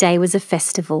 Every day was a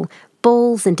festival.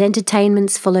 Balls and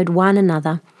entertainments followed one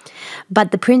another.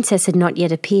 But the princess had not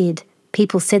yet appeared.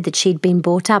 People said that she had been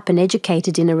brought up and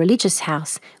educated in a religious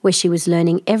house, where she was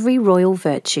learning every royal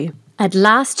virtue. At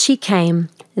last she came.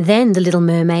 Then the little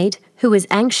mermaid, who was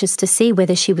anxious to see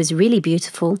whether she was really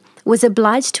beautiful, was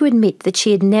obliged to admit that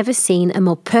she had never seen a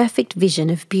more perfect vision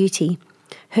of beauty.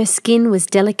 Her skin was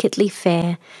delicately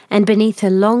fair, and beneath her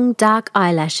long dark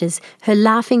eyelashes her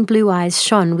laughing blue eyes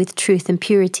shone with truth and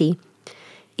purity.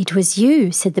 "It was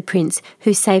you," said the prince,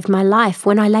 "who saved my life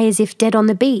when I lay as if dead on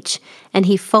the beach," and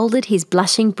he folded his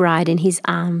blushing bride in his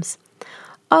arms.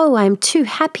 "Oh, I am too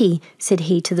happy," said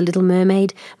he to the little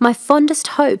mermaid. "My fondest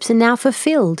hopes are now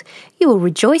fulfilled. You will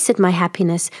rejoice at my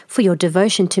happiness, for your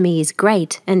devotion to me is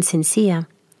great and sincere."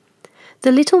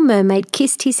 The little mermaid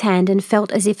kissed his hand and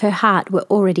felt as if her heart were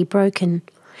already broken.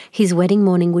 His wedding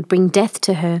morning would bring death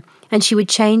to her, and she would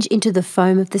change into the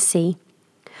foam of the sea.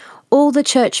 All the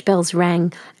church bells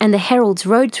rang, and the heralds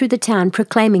rode through the town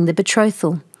proclaiming the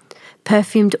betrothal.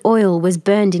 Perfumed oil was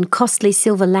burned in costly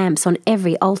silver lamps on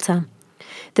every altar.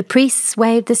 The priests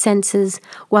waved the censers,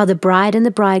 while the bride and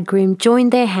the bridegroom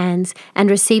joined their hands and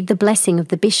received the blessing of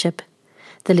the bishop.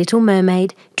 The little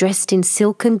mermaid, dressed in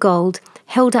silk and gold,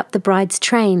 held up the bride's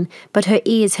train, but her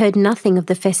ears heard nothing of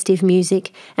the festive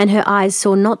music, and her eyes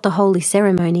saw not the holy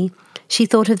ceremony. She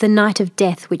thought of the night of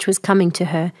death which was coming to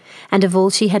her, and of all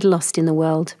she had lost in the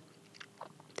world.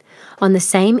 On the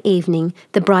same evening,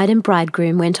 the bride and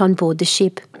bridegroom went on board the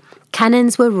ship.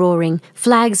 Cannons were roaring,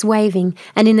 flags waving,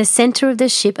 and in the centre of the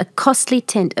ship a costly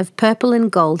tent of purple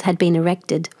and gold had been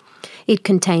erected. It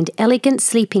contained elegant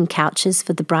sleeping couches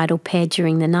for the bridal pair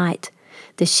during the night.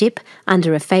 The ship,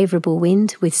 under a favourable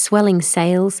wind, with swelling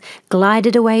sails,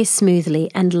 glided away smoothly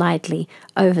and lightly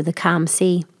over the calm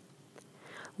sea.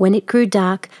 When it grew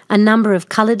dark, a number of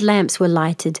coloured lamps were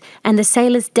lighted, and the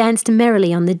sailors danced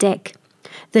merrily on the deck.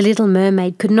 The little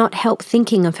mermaid could not help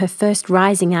thinking of her first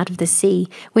rising out of the sea,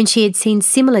 when she had seen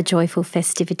similar joyful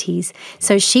festivities,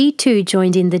 so she too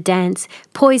joined in the dance,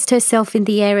 poised herself in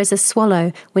the air as a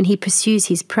swallow when he pursues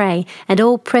his prey, and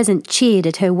all present cheered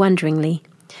at her wonderingly.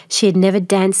 She had never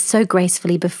danced so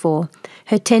gracefully before.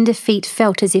 Her tender feet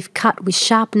felt as if cut with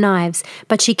sharp knives,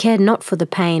 but she cared not for the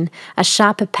pain. A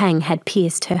sharper pang had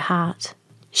pierced her heart.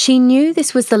 She knew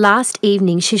this was the last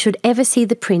evening she should ever see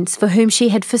the prince for whom she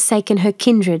had forsaken her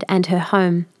kindred and her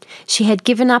home. She had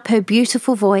given up her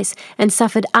beautiful voice and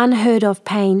suffered unheard-of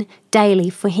pain daily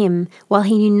for him, while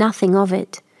he knew nothing of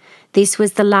it. This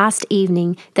was the last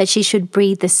evening that she should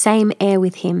breathe the same air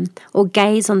with him, or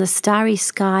gaze on the starry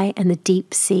sky and the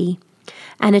deep sea.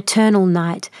 An eternal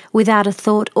night, without a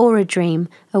thought or a dream,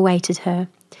 awaited her.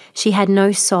 She had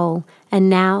no soul, and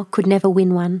now could never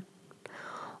win one.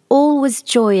 All was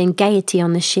joy and gaiety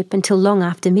on the ship until long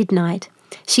after midnight.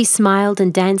 She smiled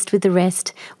and danced with the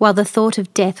rest, while the thought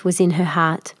of death was in her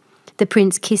heart. The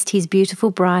prince kissed his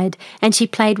beautiful bride, and she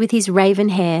played with his raven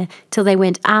hair till they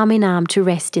went arm in arm to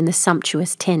rest in the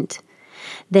sumptuous tent.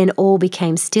 Then all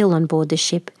became still on board the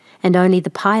ship, and only the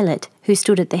pilot, who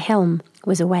stood at the helm,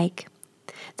 was awake.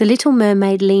 The little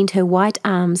mermaid leaned her white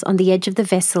arms on the edge of the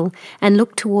vessel and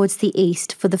looked towards the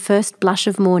east for the first blush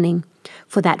of morning,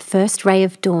 for that first ray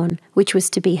of dawn which was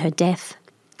to be her death.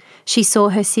 She saw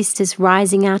her sisters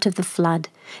rising out of the flood.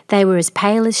 They were as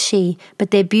pale as she,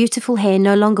 but their beautiful hair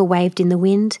no longer waved in the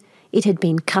wind. It had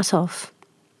been cut off.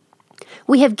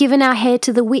 "We have given our hair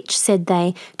to the witch," said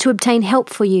they, "to obtain help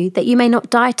for you, that you may not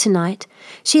die tonight.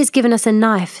 She has given us a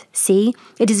knife. See,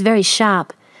 it is very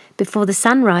sharp. Before the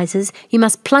sun rises, you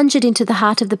must plunge it into the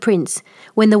heart of the prince.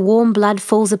 When the warm blood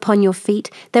falls upon your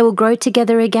feet, they will grow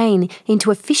together again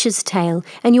into a fish's tail,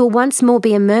 and you will once more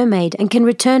be a mermaid and can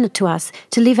return to us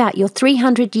to live out your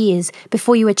 300 years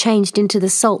before you are changed into the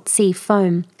salt sea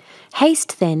foam.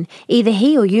 Haste then, either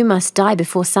he or you must die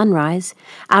before sunrise.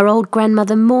 Our old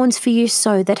grandmother mourns for you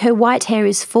so that her white hair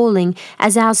is falling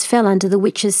as ours fell under the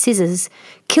witch's scissors.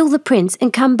 Kill the prince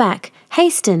and come back.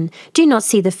 Hasten! Do you not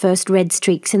see the first red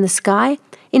streaks in the sky?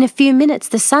 In a few minutes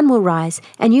the sun will rise,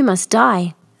 and you must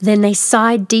die." Then they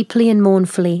sighed deeply and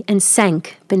mournfully and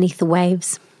sank beneath the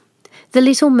waves. The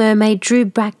little mermaid drew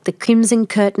back the crimson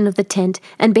curtain of the tent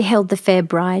and beheld the fair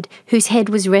bride, whose head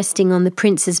was resting on the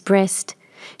prince's breast.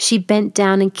 She bent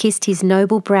down and kissed his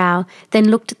noble brow,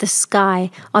 then looked at the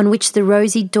sky, on which the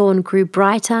rosy dawn grew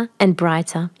brighter and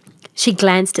brighter. She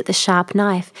glanced at the sharp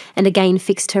knife and again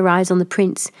fixed her eyes on the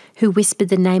prince, who whispered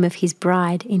the name of his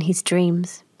bride in his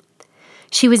dreams.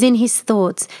 She was in his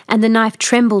thoughts, and the knife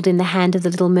trembled in the hand of the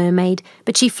little mermaid,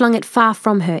 but she flung it far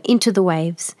from her into the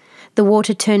waves. The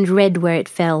water turned red where it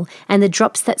fell, and the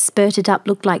drops that spurted up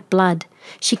looked like blood.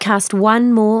 She cast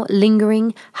one more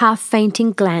lingering,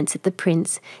 half-fainting glance at the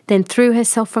prince, then threw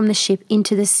herself from the ship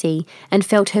into the sea and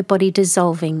felt her body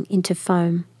dissolving into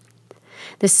foam.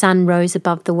 The sun rose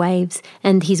above the waves,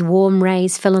 and his warm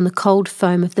rays fell on the cold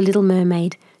foam of the little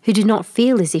mermaid, who did not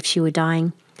feel as if she were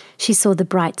dying. She saw the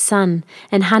bright sun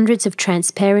and hundreds of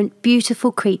transparent,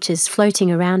 beautiful creatures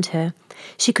floating around her.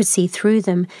 She could see through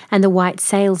them and the white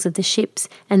sails of the ships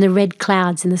and the red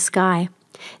clouds in the sky.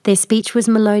 Their speech was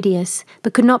melodious,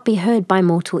 but could not be heard by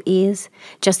mortal ears,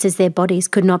 just as their bodies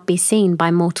could not be seen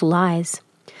by mortal eyes.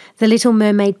 The little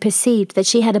mermaid perceived that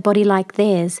she had a body like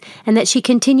theirs, and that she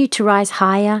continued to rise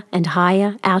higher and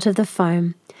higher out of the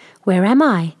foam. "Where am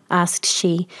I?" asked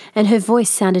she, and her voice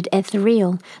sounded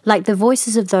ethereal, like the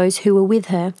voices of those who were with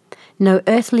her. No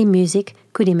earthly music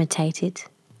could imitate it.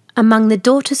 "Among the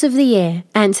daughters of the air,"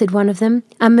 answered one of them,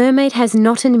 "a mermaid has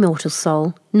not an immortal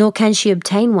soul, nor can she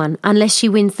obtain one unless she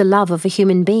wins the love of a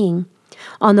human being.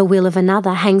 On the will of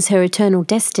another hangs her eternal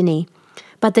destiny.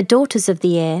 But the daughters of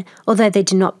the air, although they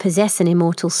do not possess an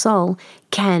immortal soul,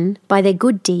 can, by their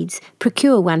good deeds,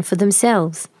 procure one for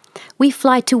themselves. We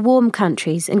fly to warm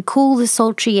countries and cool the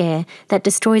sultry air that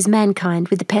destroys mankind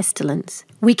with the pestilence.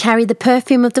 We carry the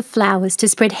perfume of the flowers to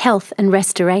spread health and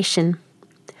restoration.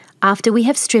 After we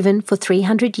have striven for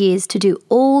 300 years to do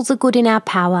all the good in our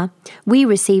power, we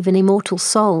receive an immortal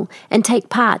soul and take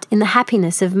part in the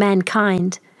happiness of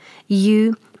mankind.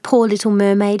 You, poor little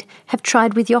mermaid, have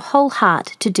tried with your whole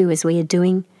heart to do as we are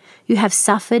doing. You have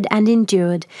suffered and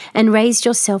endured and raised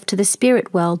yourself to the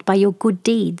spirit world by your good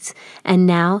deeds, and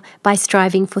now, by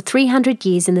striving for 300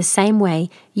 years in the same way,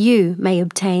 you may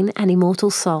obtain an immortal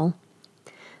soul."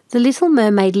 The little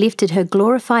mermaid lifted her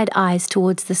glorified eyes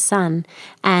towards the sun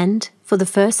and, for the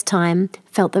first time,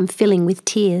 felt them filling with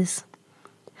tears.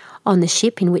 On the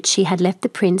ship in which she had left the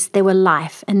prince there were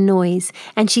life and noise,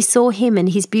 and she saw him and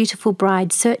his beautiful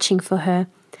bride searching for her.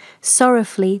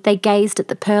 Sorrowfully they gazed at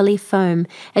the pearly foam,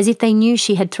 as if they knew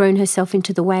she had thrown herself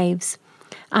into the waves.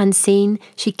 Unseen,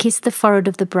 she kissed the forehead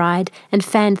of the bride and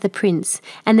fanned the prince,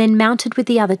 and then mounted with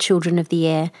the other children of the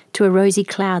air to a rosy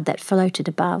cloud that floated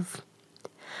above.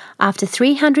 "After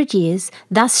 300 years,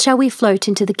 thus shall we float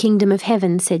into the kingdom of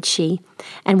heaven," said she.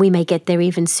 "And we may get there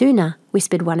even sooner,"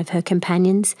 whispered one of her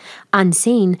companions.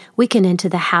 "Unseen, we can enter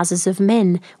the houses of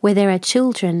men, where there are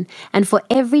children, and for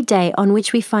every day on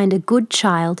which we find a good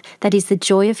child that is the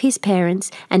joy of his parents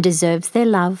and deserves their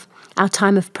love, our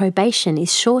time of probation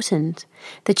is shortened.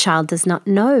 The child does not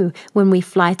know, when we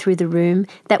fly through the room,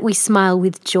 that we smile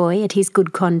with joy at his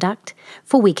good conduct,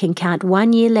 for we can count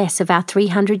 1 year less of our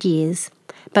 300 years.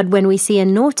 But when we see a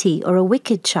naughty or a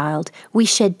wicked child, we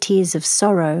shed tears of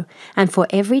sorrow, and for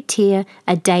every tear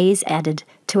a day is added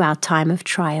to our time of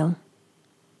trial."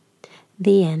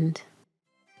 The end.